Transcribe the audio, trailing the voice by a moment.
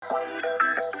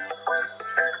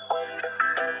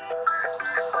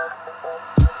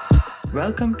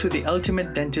Welcome to the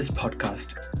Ultimate Dentist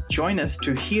Podcast. Join us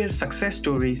to hear success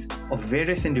stories of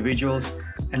various individuals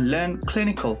and learn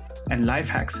clinical and life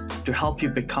hacks to help you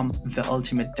become the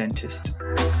ultimate dentist.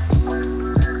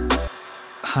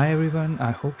 Hi everyone,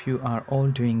 I hope you are all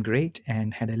doing great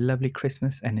and had a lovely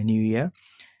Christmas and a new year.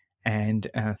 And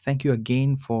thank you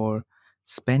again for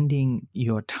spending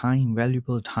your time,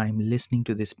 valuable time, listening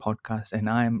to this podcast. And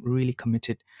I am really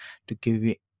committed to give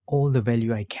you all the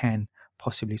value I can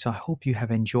possibly. So I hope you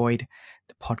have enjoyed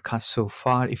the podcast so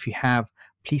far. If you have,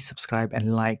 please subscribe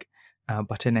and like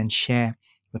button and share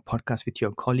the podcast with your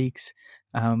colleagues.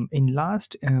 In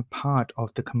last part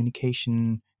of the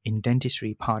communication in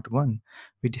dentistry, part 1,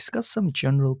 we discussed some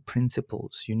general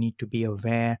principles you need to be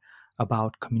aware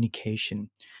about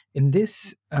communication. In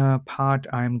this part,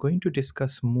 I'm going to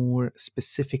discuss more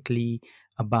specifically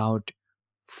about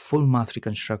full mouth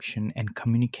reconstruction and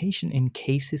communication in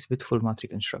cases with full mouth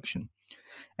reconstruction.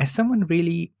 As someone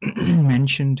really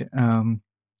mentioned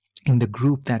in the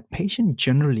group, that patients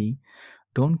generally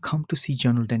don't come to see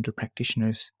general dental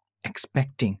practitioners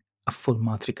expecting a full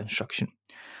mouth reconstruction.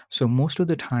 So most of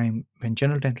the time when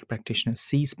general dental practitioner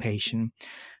sees patient,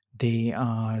 they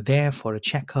are there for a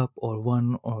checkup or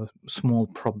one or small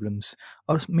problems,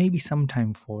 or maybe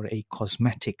sometime for a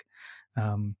cosmetic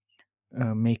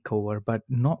makeover, but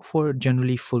not for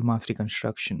generally full mouth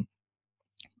reconstruction.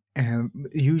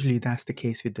 Usually that's the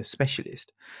case with the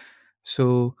specialist.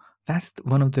 So that's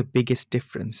one of the biggest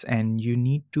difference, and you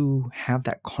need to have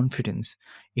that confidence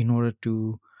in order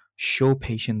to show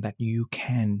patient that you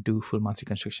can do full mouth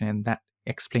reconstruction, and that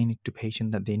explain it to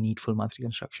patient that they need full mouth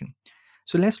reconstruction.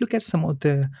 So let's look at some of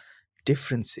the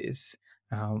differences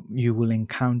you will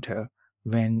encounter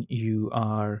when you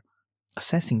are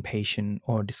assessing patient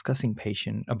or discussing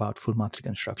patient about full mouth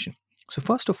reconstruction. So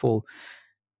first of all,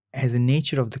 as a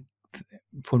nature of the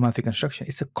full mouth reconstruction,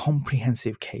 it's a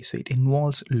comprehensive case. So it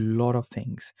involves a lot of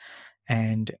things,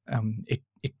 and it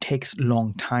takes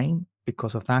long time.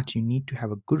 Because of that, you need to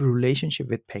have a good relationship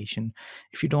with patient.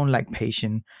 If you don't like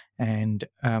patient and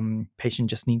patient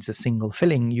just needs a single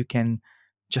filling, you can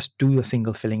just do a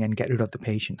single filling and get rid of the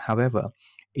patient. However,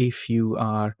 if you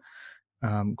are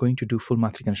going to do full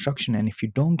mouth reconstruction and if you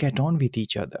don't get on with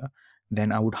each other,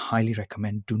 then I would highly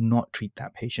recommend do not treat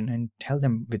that patient and tell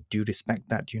them with due respect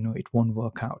that it won't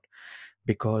work out.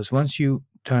 Because once you've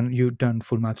done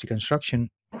full mouth reconstruction,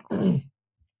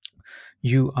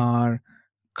 you are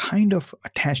kind of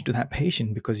attached to that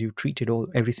patient because you treated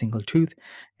every single tooth,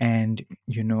 and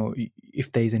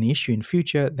if there is any issue in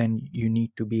future, then you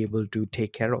need to be able to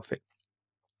take care of it.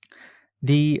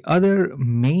 The other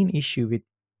main issue with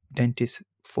dentists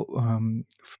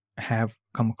have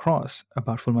come across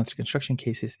about full mouth reconstruction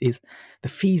cases is the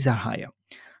fees are higher.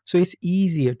 So it's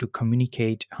easier to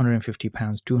communicate £150,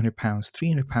 £200,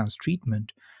 £300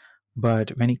 treatment, but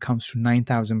when it comes to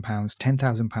 £9,000,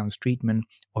 £10,000 treatment,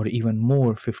 or even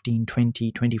more, 15,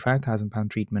 20, £25,000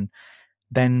 treatment,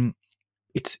 then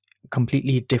it's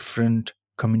completely different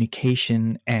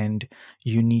communication, and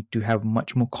you need to have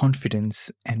much more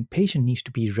confidence, and patient needs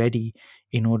to be ready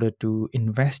in order to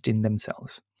invest in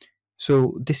themselves.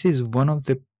 So this is one of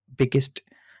the biggest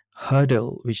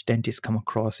hurdle which dentists come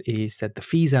across, is that the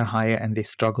fees are higher and they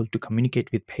struggle to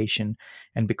communicate with patient,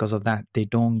 and because of that they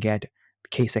don't get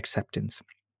case acceptance.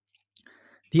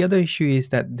 The other issue is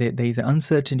that there is an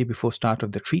uncertainty before start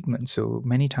of the treatment. So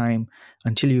many times,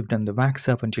 until you've done the wax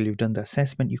up, until you've done the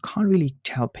assessment, you can't really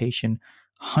tell patient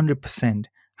 100%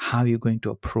 how you're going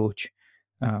to approach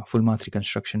full mouth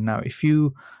reconstruction. Now, if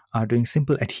you are doing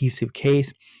simple adhesive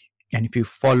case, and if you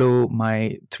follow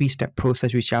my 3-step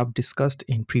process, which I've discussed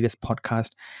in previous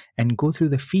podcast, and go through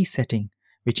the fee setting,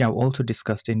 which I've also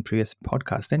discussed in previous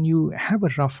podcast, then you have a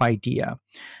rough idea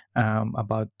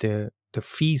about the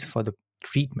fees for the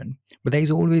treatment. But there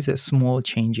is always a small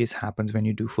changes happens when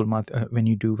you do full mouth, when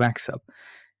you do wax up,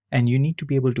 and you need to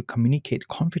be able to communicate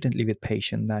confidently with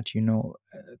patient that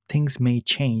things may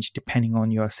change depending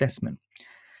on your assessment.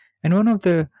 And one of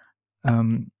the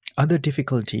other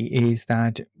difficulty is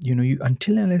that you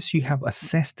until unless you have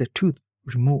assessed the tooth,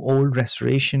 remove all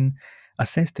restoration,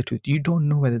 assess the tooth, you don't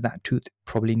know whether that tooth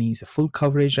probably needs a full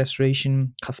coverage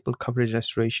restoration, cuspal coverage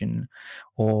restoration,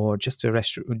 or just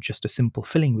a simple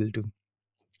filling will do.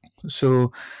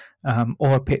 So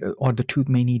or the tooth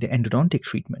may need an endodontic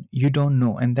treatment. You don't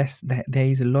know, and there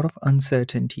is a lot of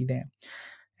uncertainty there.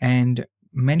 And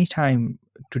many times,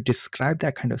 to describe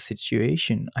that kind of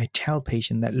situation, I tell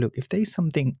patient that, look, if there is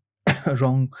something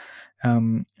wrong,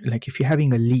 like if you're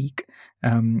having a leak,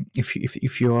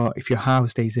 if your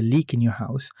house, there is a leak in your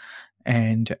house,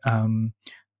 and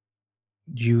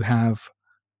you have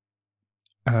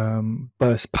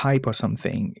burst pipe or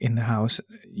something in the house,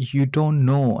 you don't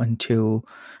know until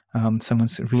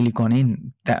someone's really gone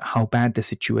in that how bad the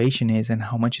situation is and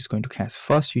how much it's going to cost.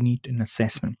 First, you need an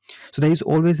assessment. So there is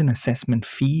always an assessment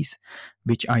fees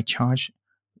which I charge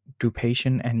to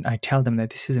patient, and I tell them that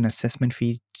this is an assessment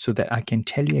fee so that I can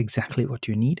tell you exactly what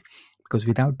you need, because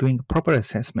without doing a proper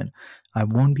assessment I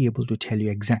won't be able to tell you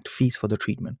exact fees for the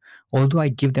treatment, although I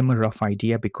give them a rough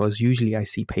idea, because usually I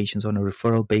see patients on a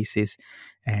referral basis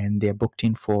and they're booked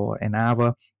in for an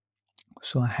hour,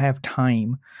 so I have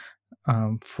time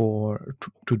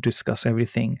to discuss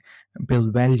everything,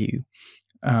 build value.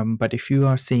 But if you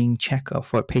are saying checkup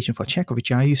for a patient for checkup,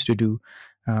 which I used to do,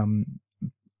 um,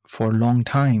 for a long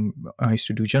time, I used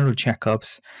to do general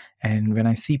checkups, and when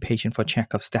I see patient for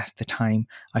checkups, that's the time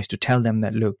I used to tell them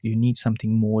that, look, you need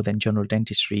something more than general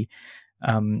dentistry.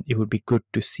 It would be good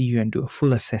to see you and do a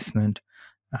full assessment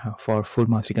for full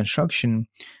mouth reconstruction,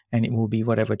 and it will be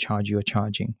whatever charge you are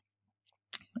charging.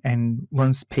 And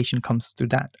once patient comes through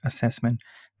that assessment,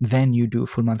 then you do a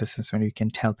full mouth assessment. You can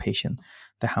tell patient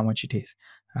that how much it is.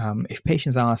 If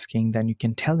patients are asking, then you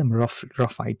can tell them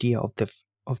rough idea of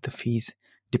the fees,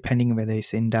 depending whether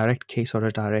it's in direct case or a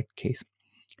direct case.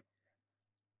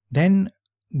 Then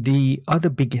the other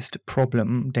biggest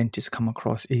problem dentists come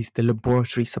across is the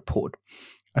laboratory support.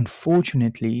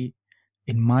 Unfortunately,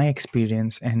 in my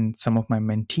experience and some of my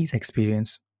mentees'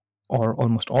 experience, or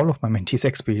almost all of my mentees'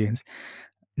 experience,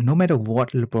 no matter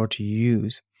what laboratory you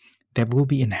use, there will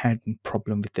be inherent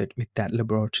problem with it with that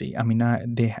laboratory. I mean,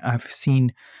 I've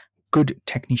seen good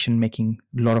technician making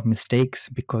a lot of mistakes,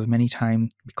 because many times,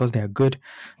 because they are good,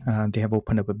 they have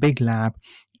opened up a big lab,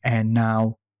 and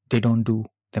now they don't do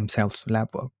themselves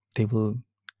lab work. They will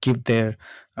give their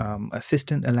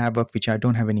assistant a lab work, which I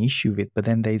don't have any issue with, but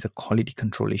then there is a quality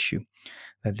control issue,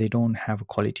 that they don't have a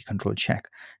quality control check.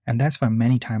 And that's why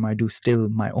many times I do still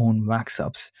my own wax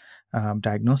ups,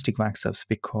 diagnostic wax ups,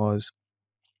 because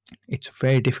it's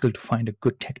very difficult to find a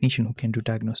good technician who can do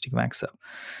diagnostic wax up.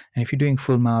 And if you're doing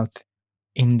full mouth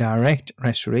indirect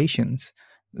restorations,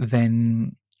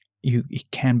 then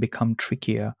it can become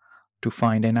trickier to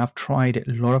find. And I've tried a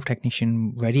lot of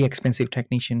technician, very expensive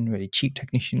technician, very cheap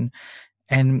technician,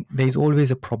 and there's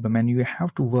always a problem, and you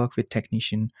have to work with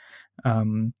technician,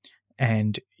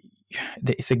 and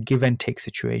it's a give and take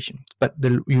situation. But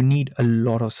you need a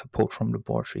lot of support from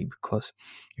laboratory, because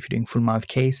if you're doing full mouth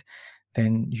case,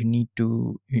 then you need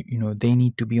to, they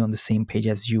need to be on the same page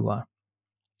as you are.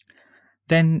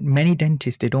 Then many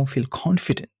dentists, they don't feel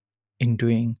confident in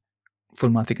doing full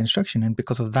mouth reconstruction, and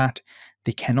because of that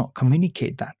they cannot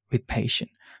communicate that with patient,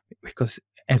 because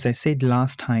as I said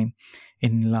last time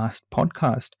in last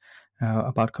podcast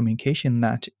about communication,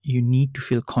 that you need to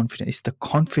feel confident. It's the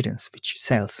confidence which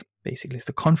sells, basically. It's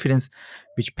the confidence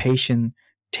which patient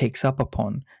takes up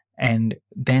upon, and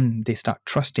then they start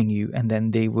trusting you, and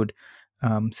then they would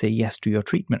say yes to your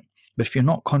treatment. But if you're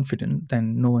not confident,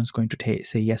 then no one's going to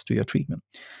say yes to your treatment.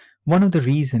 One of the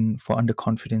reasons for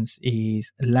underconfidence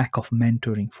is lack of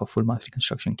mentoring for full mouth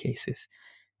reconstruction cases.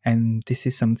 And this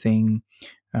is something,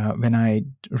 when I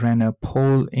ran a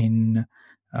poll in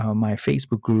my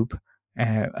Facebook group,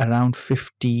 around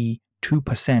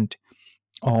 52%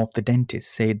 of the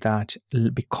dentists say that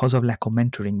because of lack of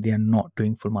mentoring, they are not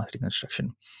doing full mouth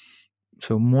reconstruction.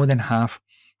 So more than half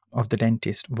of the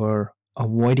dentists were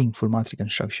avoiding full mouth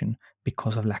reconstruction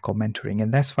because of lack of mentoring.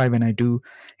 And that's why when I do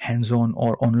hands-on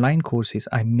or online courses,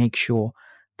 I make sure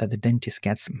that the dentist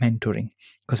gets mentoring,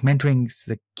 because mentoring is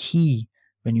the key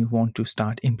when you want to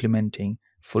start implementing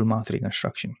full mouth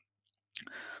reconstruction.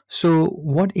 So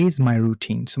what is my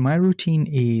routine? So my routine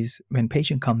is, when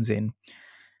patient comes in,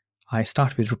 I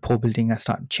start with rapport building. I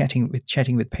start chatting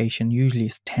with patient. Usually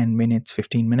it's 10 minutes,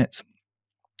 15 minutes.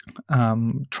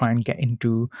 Try and get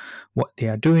into what they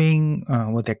are doing,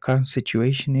 what their current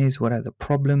situation is, what are the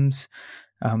problems,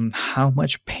 how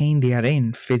much pain they are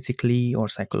in physically or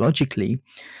psychologically,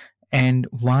 and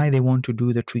why they want to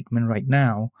do the treatment right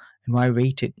now, and why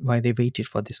they waited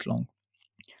for this long.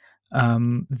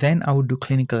 Then I would do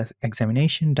clinical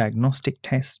examination, diagnostic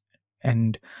test,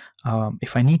 and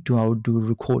if I need to, I would do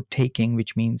record taking,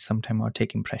 which means sometimes I'll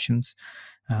take impressions.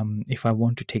 If I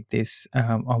want to take this,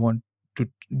 I want to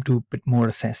do a bit more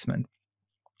assessment.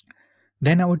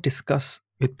 Then I would discuss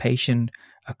with patient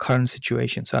a current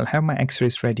situation. So I'll have my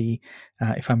x-rays ready.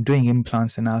 If I'm doing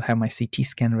implants, then I'll have my CT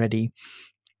scan ready,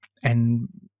 and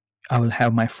I will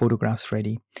have my photographs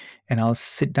ready, and I'll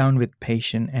sit down with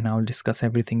patient and I'll discuss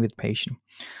everything with patient.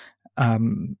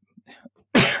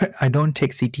 I don't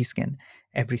take CT scan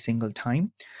every single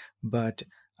time, but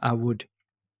I would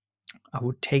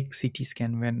take CT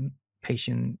scan when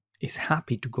patient is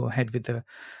happy to go ahead with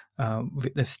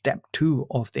the step two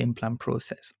of the implant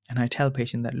process. And I tell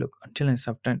patient that, look, until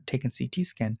I've taken CT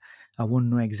scan, I won't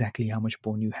know exactly how much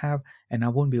bone you have, and I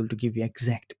won't be able to give you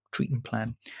exact treatment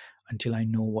plan until I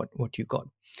know what you got.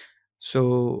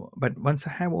 So, but once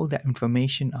I have all that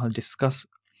information, I'll discuss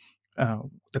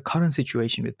the current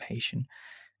situation with patient.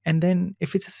 And then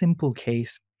if it's a simple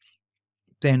case,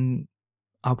 then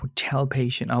I would tell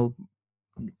patient, I'll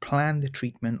plan the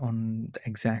treatment on the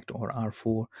exact or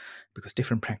R4, because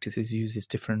different practices uses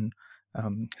different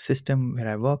system where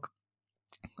I work.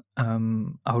 I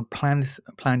would plan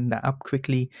that up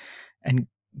quickly and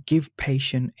give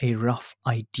patient a rough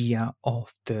idea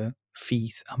of the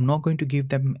fees. I'm not going to give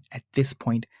them at this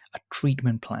point a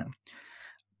treatment plan.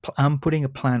 I'm putting a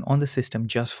plan on the system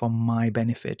just for my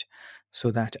benefit, so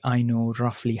that I know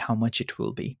roughly how much it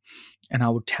will be. And I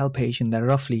would tell patient that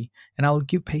roughly, and I will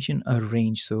give patient a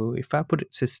range. So if I put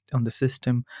it on the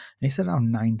system and it's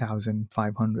around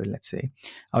 9,500, let's say,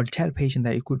 I would tell patient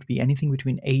that it could be anything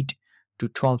between 8 to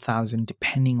 12,000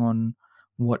 depending on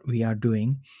what we are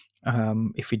doing.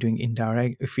 If we're doing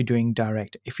indirect, if we're doing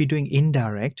direct, if you're doing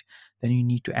indirect, then you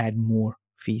need to add more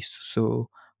fees. So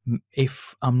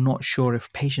if I'm not sure,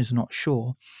 if patient's not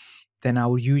sure, then I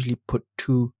would usually put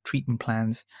two treatment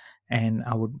plans, and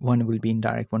one will be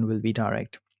indirect, one will be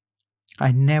direct.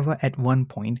 I never at one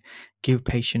point give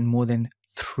patient more than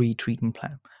three treatment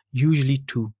plan. Usually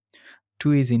two.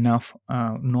 Two is enough,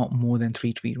 not more than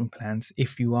three treatment plans.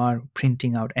 If you are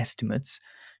printing out estimates,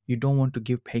 you don't want to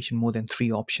give patient more than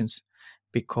three options,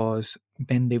 because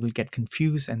then they will get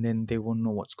confused and then they won't know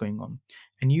what's going on.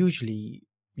 And usually,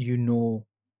 you know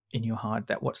in your heart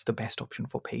that what's the best option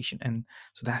for patient, and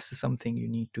so that's something you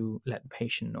need to let the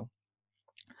patient know.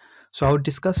 So I would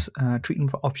discuss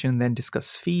treatment option, then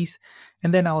discuss fees,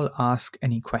 and then I will ask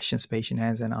any questions patient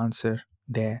has and answer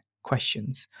their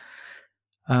questions.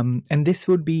 And this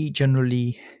would be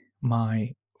generally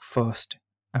my first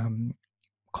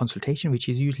consultation, which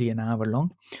is usually an hour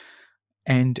long.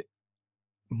 And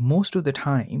most of the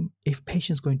time, if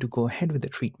patient's going to go ahead with the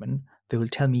treatment, they will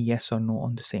tell me yes or no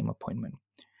on the same appointment.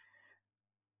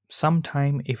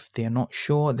 Sometime if they're not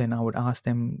sure, then I would ask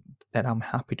them that I'm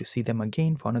happy to see them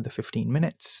again for another 15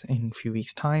 minutes in a few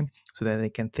weeks time, so that they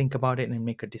can think about it and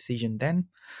make a decision then,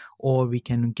 or we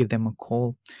can give them a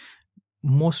call.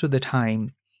 Most of the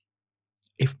time,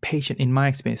 if patient, in my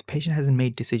experience, patient hasn't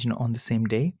made decision on the same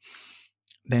day,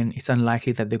 then it's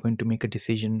unlikely that they're going to make a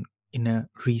decision in a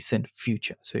recent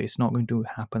future. So it's not going to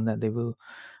happen that they will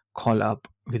call up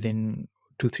within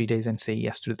 2-3 days and say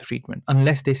yes to the treatment,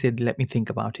 unless they said, let me think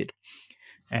about it.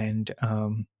 And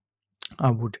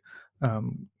I would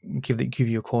give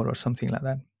you a call or something like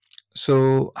that.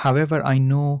 So, however, I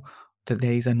know that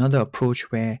there is another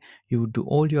approach where you do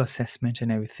all your assessment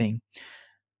and everything,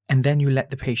 and then you let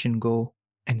the patient go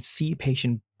and see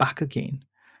patient back again.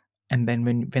 And then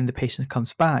when the patient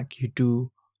comes back, you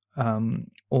do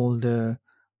all the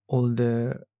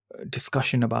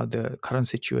discussion about the current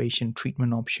situation,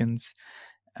 treatment options,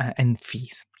 and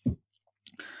fees.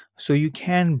 So you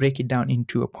can break it down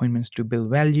into appointments to build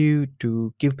value,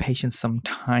 to give patients some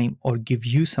time or give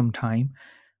you some time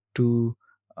to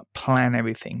plan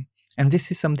everything. And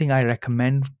this is something I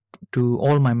recommend to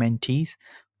all my mentees,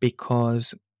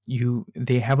 because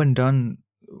they haven't done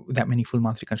that many full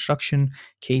mouth reconstruction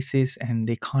cases, and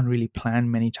they can't really plan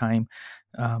many time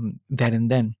there and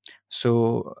then.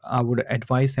 So I would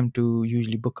advise them to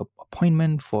usually book an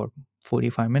appointment for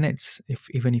 45 minutes,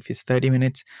 even if it's 30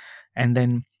 minutes, and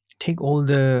then take all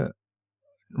the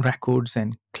records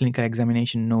and clinical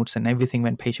examination notes and everything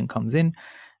when patient comes in,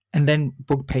 and then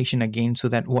book patient again, so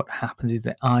that what happens is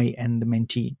that I and the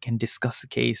mentee can discuss the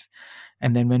case.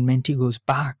 And then when mentee goes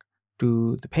back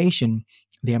to the patient,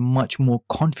 they are much more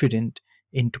confident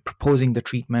into proposing the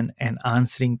treatment and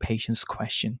answering patient's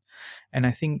question. And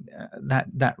I think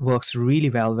that works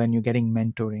really well when you're getting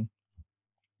mentoring.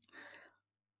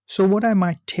 So what are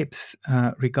my tips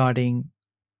regarding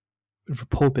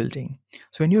rapport building?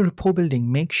 So when you're rapport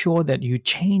building, make sure that you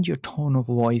change your tone of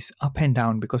voice up and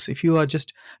down, because if you are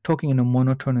just talking in a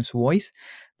monotonous voice,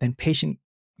 then patient,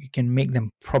 you can make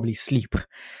them probably sleep.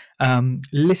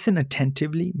 Listen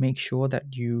attentively. Make sure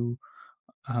that you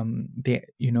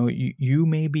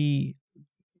may be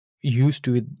used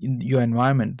to it in your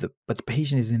environment, but the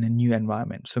patient is in a new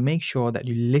environment. So make sure that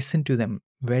you listen to them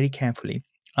very carefully,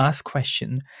 ask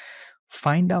questions,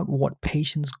 find out what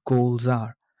patients' goals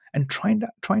are, and try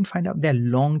and find out their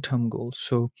long-term goals.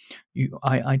 So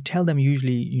I tell them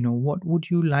usually, what would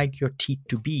you like your teeth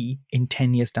to be in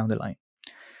 10 years down the line?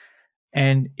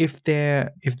 And if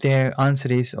their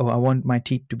answer is, oh, I want my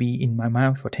teeth to be in my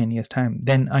mouth for 10 years time,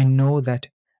 then I know that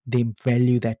they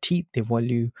value their teeth, they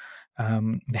value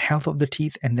the health of the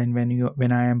teeth. And then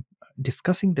when I am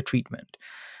discussing the treatment,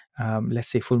 let's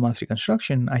say full mouth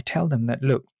reconstruction, I tell them that,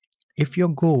 look, if your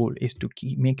goal is to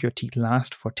make your teeth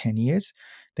last for 10 years,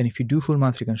 then if you do full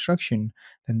mouth reconstruction,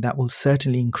 then that will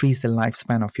certainly increase the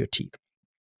lifespan of your teeth.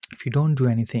 If you don't do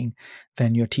anything,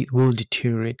 then your teeth will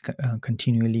deteriorate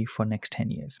continually for next 10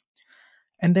 years.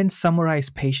 And then summarize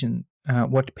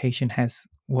what patient has,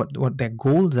 what their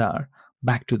goals are,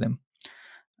 back to them.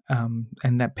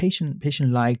 And that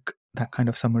patient like that kind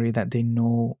of summary, that they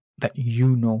know that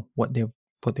you know what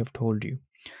they've told you.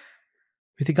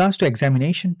 With regards to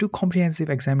examination, do comprehensive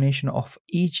examination of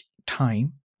each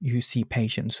time you see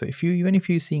patients. So even if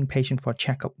you're seeing patient for a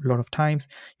checkup a lot of times,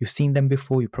 you've seen them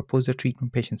before, you propose a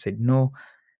treatment, patient said no,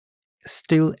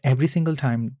 still every single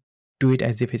time do it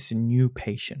as if it's a new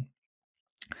patient.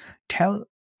 Tell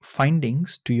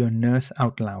findings to your nurse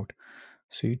out loud.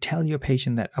 So you tell your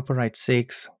patient that upper right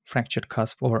 6 fractured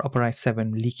cusp, or upper right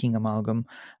 7 leaking amalgam,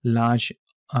 large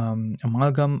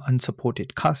amalgam,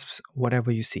 unsupported cusps,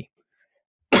 whatever you see.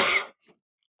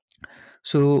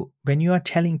 So when you are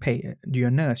telling your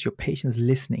nurse, your patient's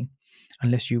listening,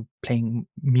 unless you're playing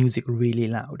music really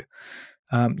loud.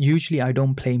 Usually, I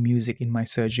don't play music in my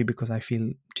surgery because I feel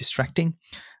distracting.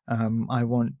 I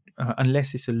want,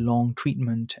 unless it's a long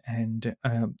treatment and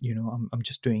I'm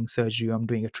just doing surgery, I'm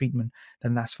doing a treatment,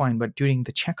 then that's fine. But during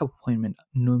the checkup appointment,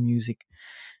 no music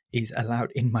is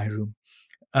allowed in my room.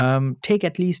 Take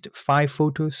at least 5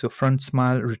 photos, so front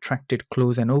smile, retracted,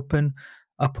 close and open,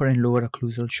 upper and lower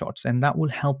occlusal shots, and that will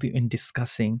help you in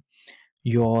discussing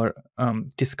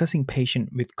patient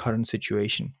with current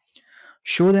situation.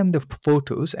 Show them the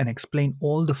photos and explain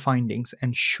all the findings,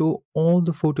 and show all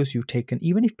the photos you've taken,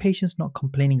 even if patient's not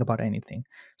complaining about anything.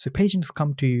 So patients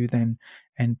come to you then,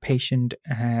 and patient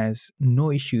has no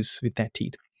issues with their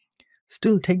teeth.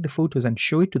 Still take the photos and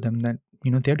show it to them that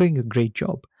they're doing a great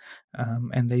job,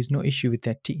 and there is no issue with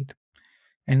their teeth,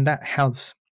 and that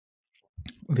helps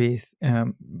with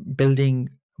building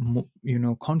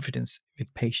confidence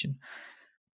with patient.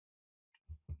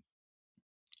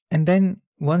 And then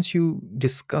once you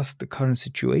discuss the current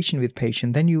situation with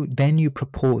patient, then you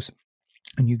propose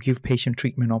and you give patient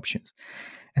treatment options,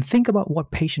 and think about what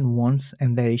patient wants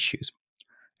and their issues,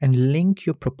 and link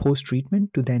your proposed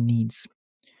treatment to their needs,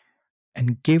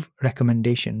 and give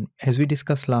recommendation. As we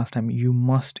discussed last time, you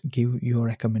must give your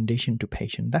recommendation to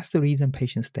patient. That's the reason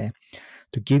patient's there,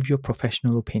 to give your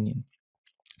professional opinion.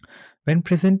 When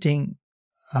presenting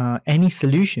any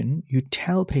solution, you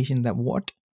tell patient that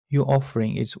what you're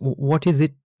offering is, what is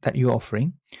it that you're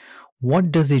offering,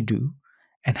 what does it do,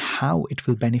 and how it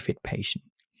will benefit patient.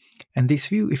 And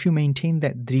if you maintain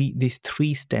these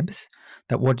 3 steps,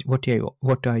 that what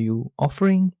are you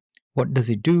offering, what does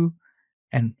it do,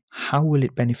 and how will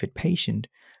it benefit patient,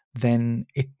 then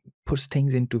it puts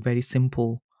things into very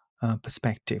simple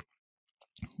perspective.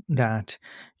 That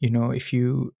if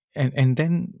you and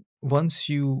then once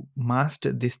you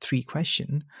master these 3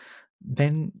 questions,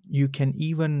 then you can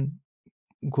even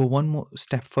go one more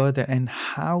step further, and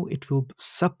how it will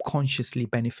subconsciously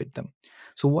benefit them.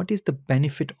 So what is the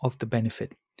benefit of the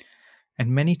benefit? And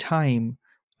many time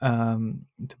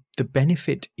the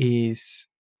benefit is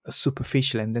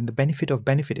superficial, and then the benefit of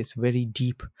benefit is very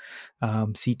deep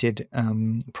seated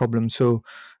problem. So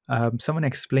someone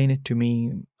explained it to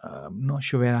me, I'm not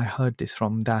sure where I heard this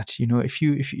from, that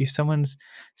if someone's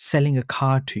selling a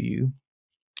car to you,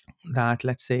 that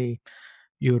let's say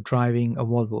you're driving a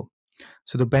Volvo.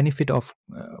 So the benefit of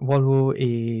Volvo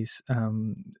is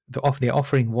they're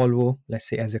offering Volvo, let's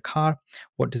say, as a car.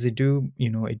 What does it do?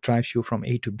 It drives you from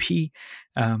A to B.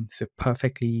 It's a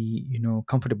perfectly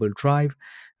comfortable drive.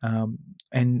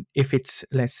 And if it's,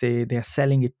 let's say, they're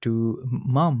selling it to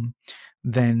mom,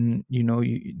 then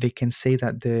they can say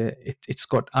that it's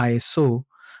got ISO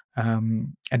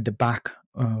at the back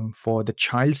for the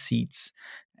child seats.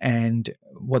 And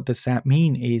what does that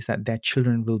mean is that their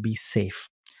children will be safe.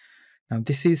 Now,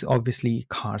 this is obviously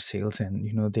car sales, and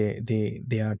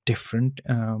they are different,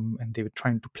 and they were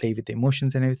trying to play with the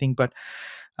emotions and everything. But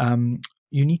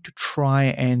you need to try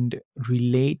and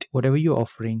relate whatever you're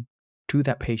offering to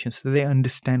that patient, so they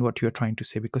understand what you're trying to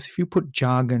say. Because if you put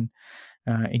jargon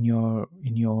in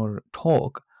your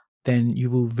talk, then you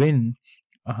will win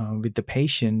with the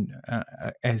patient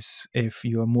as if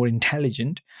you are more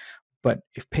intelligent. But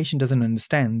if patient doesn't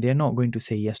understand, they're not going to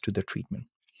say yes to the treatment.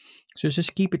 So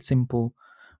just keep it simple.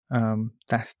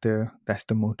 That's the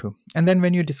motto. And then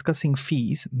when you're discussing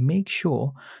fees, make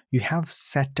sure you have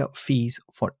set up fees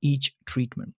for each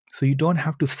treatment, so you don't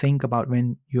have to think about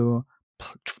when you're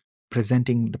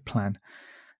presenting the plan.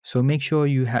 So make sure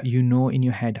you know in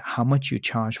your head how much you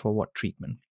charge for what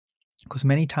treatment, because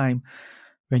many time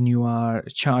when you are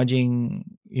charging,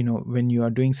 when you are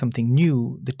doing something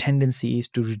new, the tendency is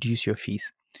to reduce your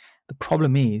fees. The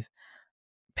problem is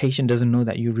patient doesn't know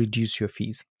that you reduce your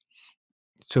fees.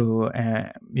 So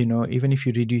even if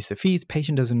you reduce the fees,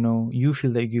 patient doesn't know. You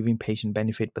feel that you're giving patient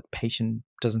benefit, but patient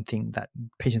thinks that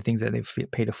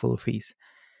they've paid a full fees.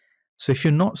 So if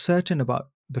you're not certain about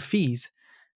the fees,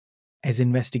 as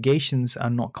investigations are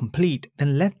not complete,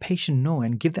 then let patient know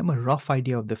and give them a rough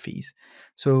idea of the fees.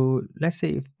 So let's say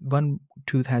if one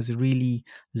tooth has a really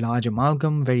large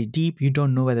amalgam, very deep, you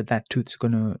don't know whether that tooth is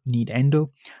going to need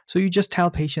endo. So you just tell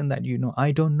patient that,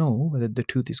 I don't know whether the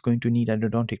tooth is going to need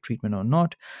endodontic treatment or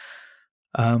not.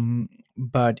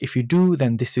 But if you do,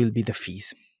 then this will be the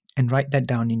fees, and write that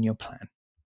down in your plan.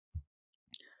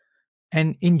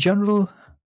 And in general,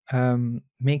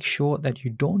 make sure that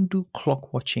you don't do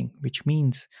clock watching, which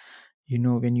means,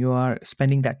 when you are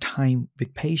spending that time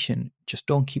with patient, just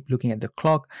don't keep looking at the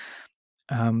clock.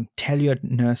 Tell your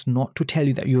nurse not to tell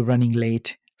you that you're running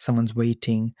late, someone's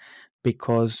waiting,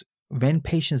 because when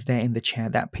patient's there in the chair,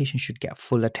 that patient should get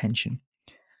full attention.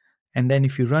 And then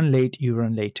if you run late, you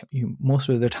run late. Most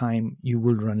of the time you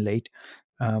will run late,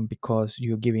 because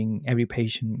you're giving every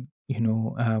patient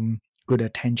good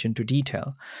attention to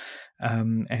detail.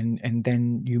 And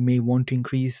then you may want to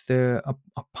increase the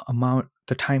amount,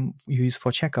 the time used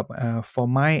for checkup. For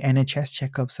my NHS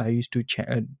checkups, I used to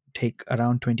take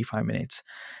around 25 minutes,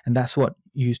 and that's what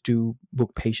used to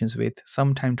book patients with.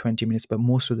 Sometime 20 minutes, but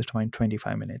most of the time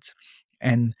 25 minutes.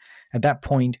 And at that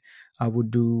point, I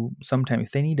would do, sometimes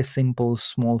if they need a simple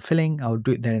small filling, I'll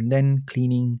do it there and then,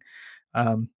 cleaning.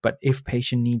 But if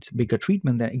patient needs bigger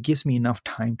treatment, then it gives me enough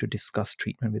time to discuss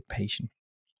treatment with patient.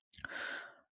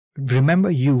 Remember,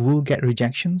 you will get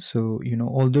rejection. So,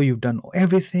 although you've done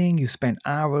everything, you spend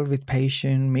hour with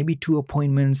patient, maybe 2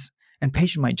 appointments, and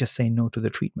patient might just say no to the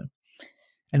treatment.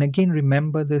 And again,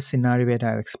 remember the scenario that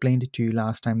I explained it to you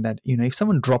last time, that, if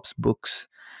someone drops books,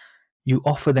 you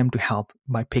offer them to help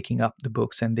by picking up the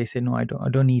books, and they say, no, I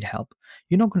don't need help.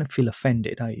 You're not going to feel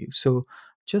offended, are you? So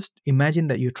just imagine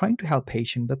that you're trying to help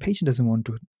patient, but patient doesn't want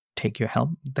to take your help,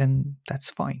 then that's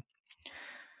fine.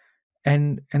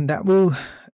 And that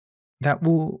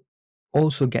will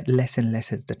also get less and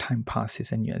less as the time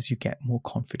passes and as you get more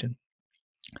confident.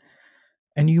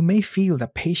 And you may feel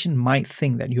that patient might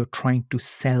think that you're trying to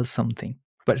sell something.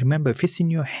 But remember, if it's in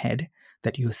your head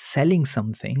that you're selling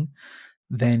something,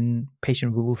 then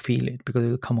patient will feel it, because it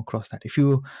will come across that. If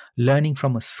you're learning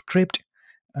from a script,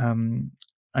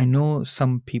 I know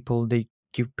some people, they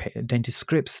give dentist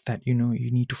scripts that, you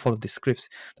need to follow the scripts.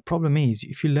 The problem is,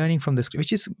 if you're learning from the script,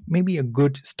 which is maybe a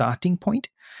good starting point,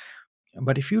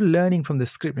 but if you're learning from the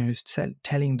script and you're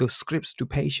telling those scripts to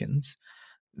patients,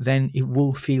 then it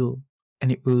will feel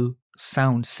and it will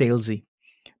sound salesy.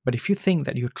 But if you think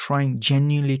that you're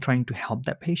genuinely trying to help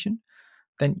that patient,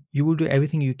 then you will do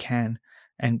everything you can,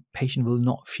 and patient will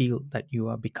not feel that you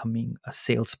are becoming a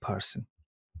salesperson.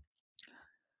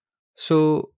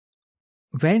 So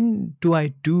when do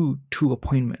I do 2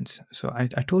 appointments? So I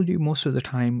told you most of the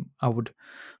time I would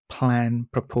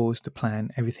propose the plan,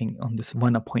 everything on this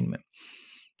 1 appointment.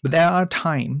 But there are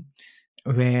times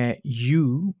where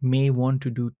you may want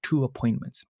to do 2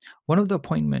 appointments. One of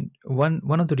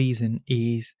the reason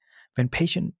is when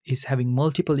patient is having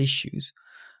multiple issues,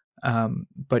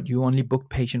 but you only book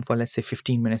patient for, let's say,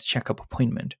 15 minutes checkup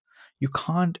appointment. You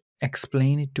can't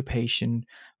explain it to patient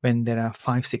when there are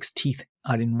 5-6 teeth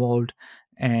are involved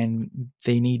and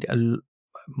they need a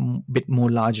bit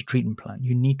more larger treatment plan.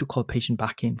 You need to call patient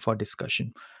back in for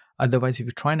discussion. Otherwise, if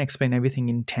you try and explain everything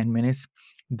in 10 minutes,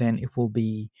 then it will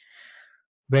be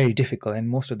very difficult, and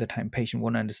most of the time patient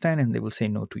won't understand and they will say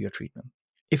no to your treatment.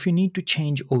 If you need to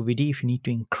change OVD, if you need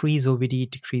to increase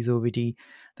OVD, decrease OVD,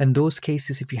 then those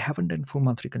cases, if you haven't done full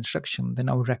mouth reconstruction, then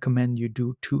I would recommend you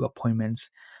do 2 appointments.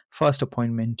 First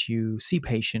appointment, you see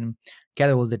patient,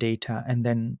 gather all the data, and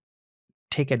then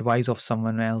take advice of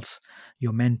someone else,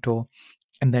 your mentor,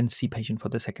 and then see patient for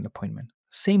the second appointment.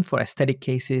 Same for aesthetic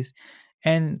cases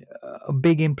and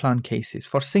big implant cases.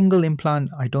 For single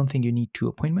implant, I don't think you need 2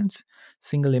 appointments.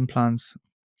 Single implants,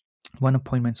 1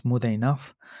 appointment's more than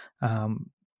enough.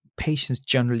 Patients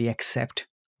generally accept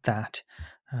that.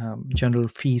 General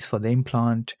fees for the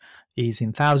implant is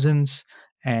in thousands,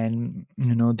 and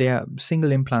there are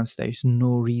single implants. There is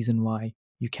no reason why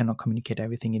you cannot communicate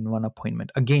everything in 1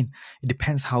 appointment. Again, it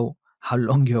depends how how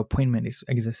long your appointment is.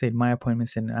 As I said, my appointment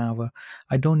is an hour.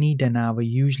 I don't need an hour.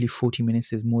 Usually 40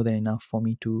 minutes is more than enough for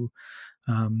me to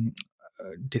um,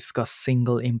 discuss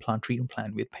single implant treatment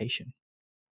plan with patient.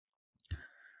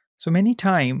 So many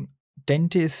time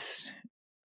dentists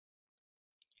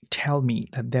tell me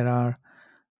that there are,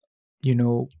 you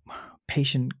know,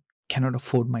 patient cannot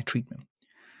afford my treatment,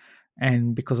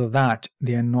 and because of that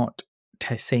they are not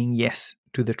saying yes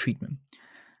to the treatment.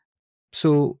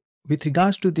 So with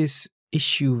regards to this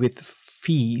issue with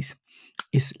fees,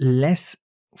 is less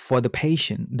for the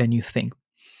patient than you think.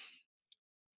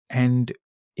 And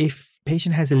if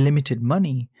patient has a limited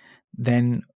money,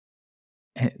 then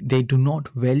they do not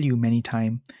value many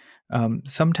time.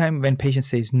 Sometime when patient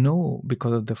says no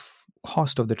because of the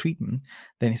cost of the treatment,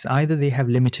 then it's either they have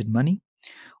limited money,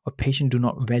 or patient do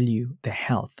not value their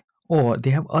health, or they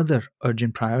have other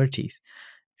urgent priorities.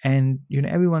 And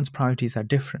everyone's priorities are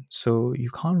different, so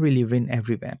you can't really win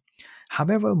everywhere.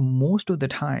 However, most of the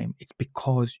time it's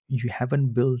because you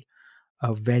haven't built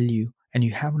a value, and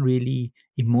you haven't really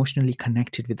emotionally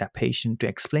connected with that patient to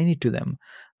explain it to them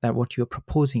that what you're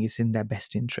proposing is in their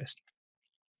best interest.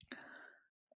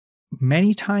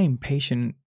 Many time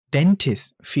patient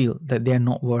dentists feel that they are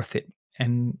not worth it.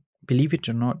 And believe it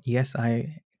or not, yes,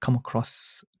 I come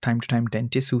across time to time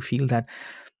dentists who feel that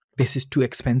this is too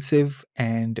expensive,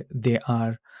 and they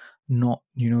are not,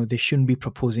 they shouldn't be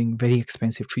proposing very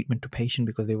expensive treatment to patient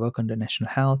because they work under national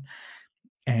health.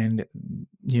 And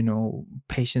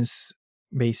patients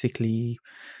basically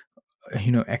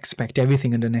expect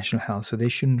everything under national health, so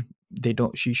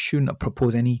she shouldn't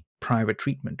propose any private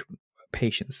treatment to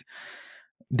patients.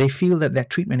 They feel that that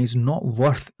treatment is not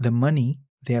worth the money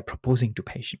they are proposing to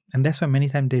patient, and that's why many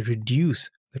times they reduce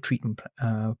the treatment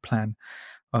plan,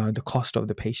 the cost of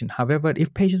the patient. However,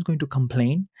 if patient is going to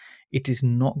complain, it is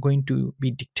not going to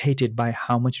be dictated by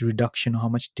how much reduction or how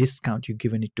much discount you've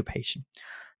given it to patient.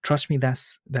 Trust me,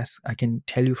 that's I can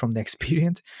tell you from the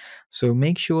experience. So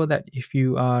make sure that if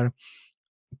you are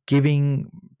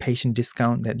giving patient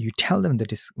discount, that you tell them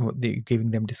that you're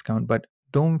giving them discount, but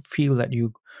don't feel that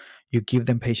you give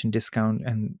them patient discount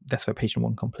and that's why patient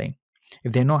won't complain.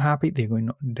 If they're not happy,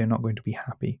 they're not going to be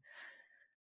happy.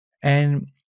 And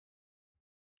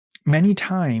many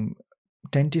time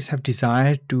dentists have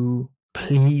desire to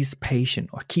please patient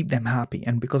or keep them happy,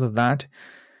 and because of that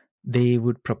they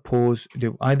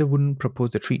either wouldn't propose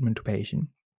the treatment to patient,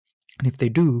 and if they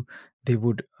do, they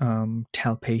would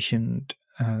tell patient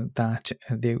that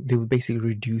they would basically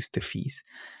reduce the fees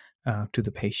to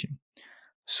the patient.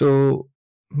 So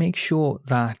make sure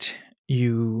that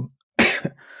you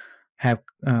have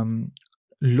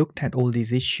looked at all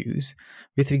these issues.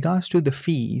 With regards to the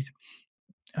fees,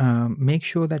 make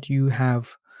sure that you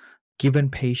have given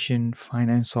patient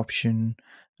finance option.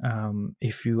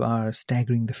 If you are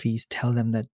staggering the fees, tell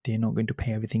them that they're not going to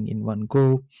pay everything in one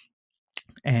go,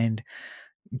 and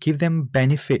give them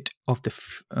benefit of the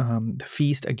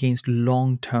fees against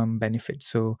long-term benefit.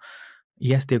 So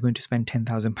yes, they're going to spend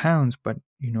 £10,000, but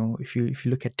if you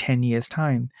look at 10 years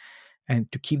time,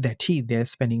 and to keep their teeth, they're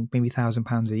spending maybe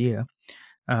 £1,000 a year.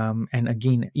 And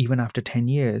again, even after 10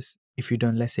 years, if you've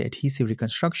done, let's say, adhesive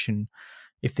reconstruction,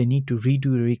 if they need to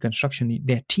redo the reconstruction,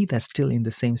 their teeth are still in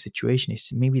the same situation.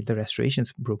 It's maybe the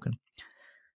restoration's broken.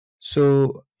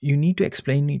 So you need to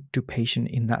explain it to patient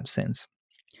in that sense.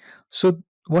 So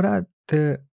what are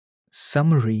the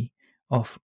summary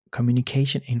of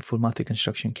communication in full mouth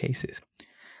reconstruction cases?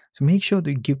 So make sure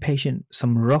that you give patient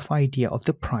some rough idea of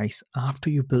the price after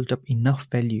you build up enough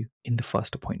value in the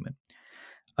first appointment.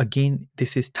 Again,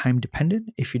 this is time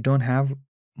dependent. If you don't have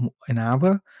an hour,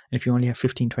 and if you only have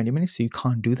 15-20 minutes, so you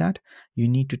can't do that, you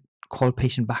need to call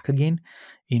patient back again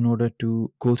in order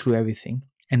to go through everything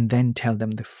and then tell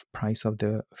them the price of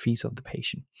the fees of the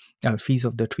patient, fees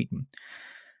of the treatment.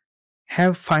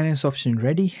 Have finance option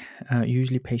ready.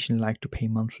 Usually patient like to pay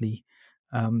monthly.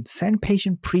 Send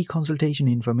patient pre-consultation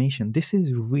information. This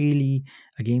is really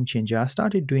a game changer. I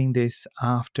started doing this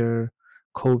after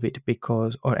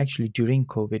COVID or actually during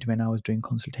COVID when I was doing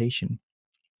consultation,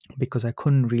 because I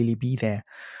couldn't really be there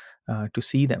to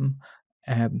see them.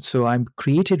 So I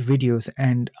created videos,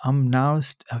 and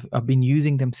I've been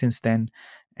using them since then,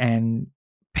 and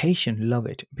patient love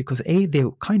it because they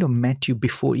kind of met you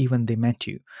before even they met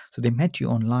you. So they met you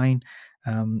online.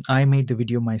 I made the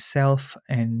video myself,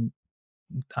 and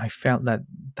I felt that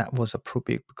that was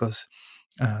appropriate because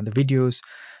the videos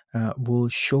will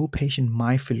show patient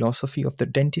my philosophy of the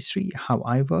dentistry, how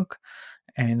I work.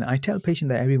 And I tell patient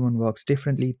that everyone works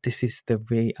differently. This is the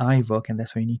way I work, and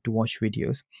that's why you need to watch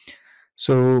videos.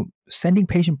 So, sending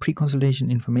patient pre-consultation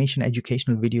information,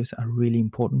 educational videos are really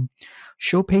important.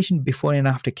 Show patient before and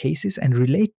after cases and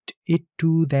relate it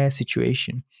to their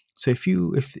situation. So, if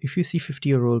you see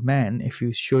 50-year-old man, if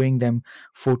you're showing them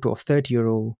photo of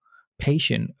 30-year-old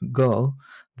patient girl,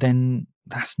 then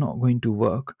that's not going to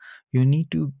work. You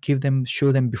need to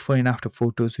show them before and after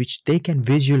photos, which they can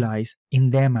visualize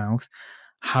in their mouth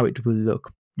how it will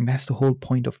look. And that's the whole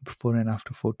point of before and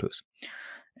after photos.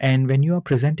 And when you are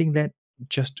presenting that,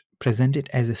 just present it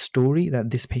as a story that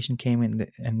this patient came in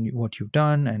and what you've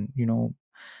done, and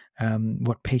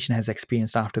what patient has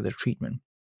experienced after the treatment.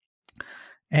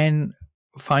 And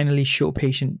finally, show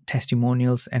patient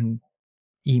testimonials and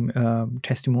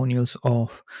testimonials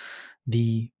of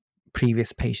the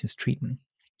previous patient's treatment.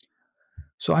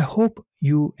 So I hope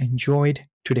you enjoyed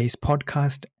today's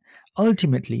podcast.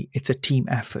 Ultimately, it's a team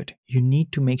effort. You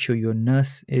need to make sure your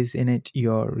nurse is in it,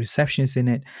 your receptionist in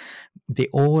it. You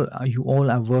all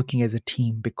are working as a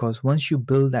team, because once you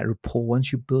build that rapport,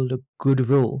 once you build a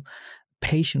goodwill,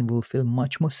 patient will feel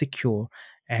much more secure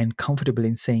and comfortable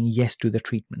in saying yes to the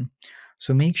treatment.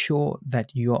 So make sure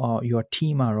that your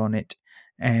team are on it,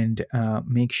 and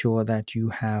make sure that you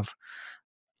have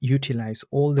utilized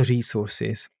all the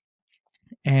resources.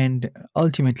 And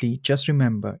ultimately, just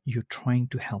remember, you're trying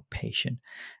to help patient.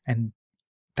 And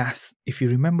that's, if you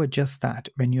remember just that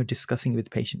when you're discussing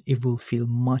with patient, it will feel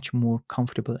much more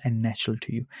comfortable and natural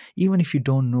to you. Even if you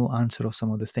don't know answer of some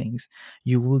of the things,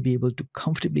 you will be able to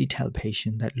comfortably tell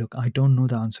patient that, look, I don't know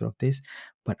the answer of this,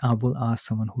 but I will ask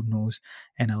someone who knows,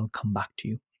 and I'll come back to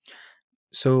you.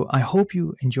 So I hope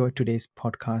you enjoyed today's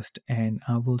podcast, and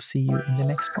I will see you in the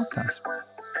next podcast.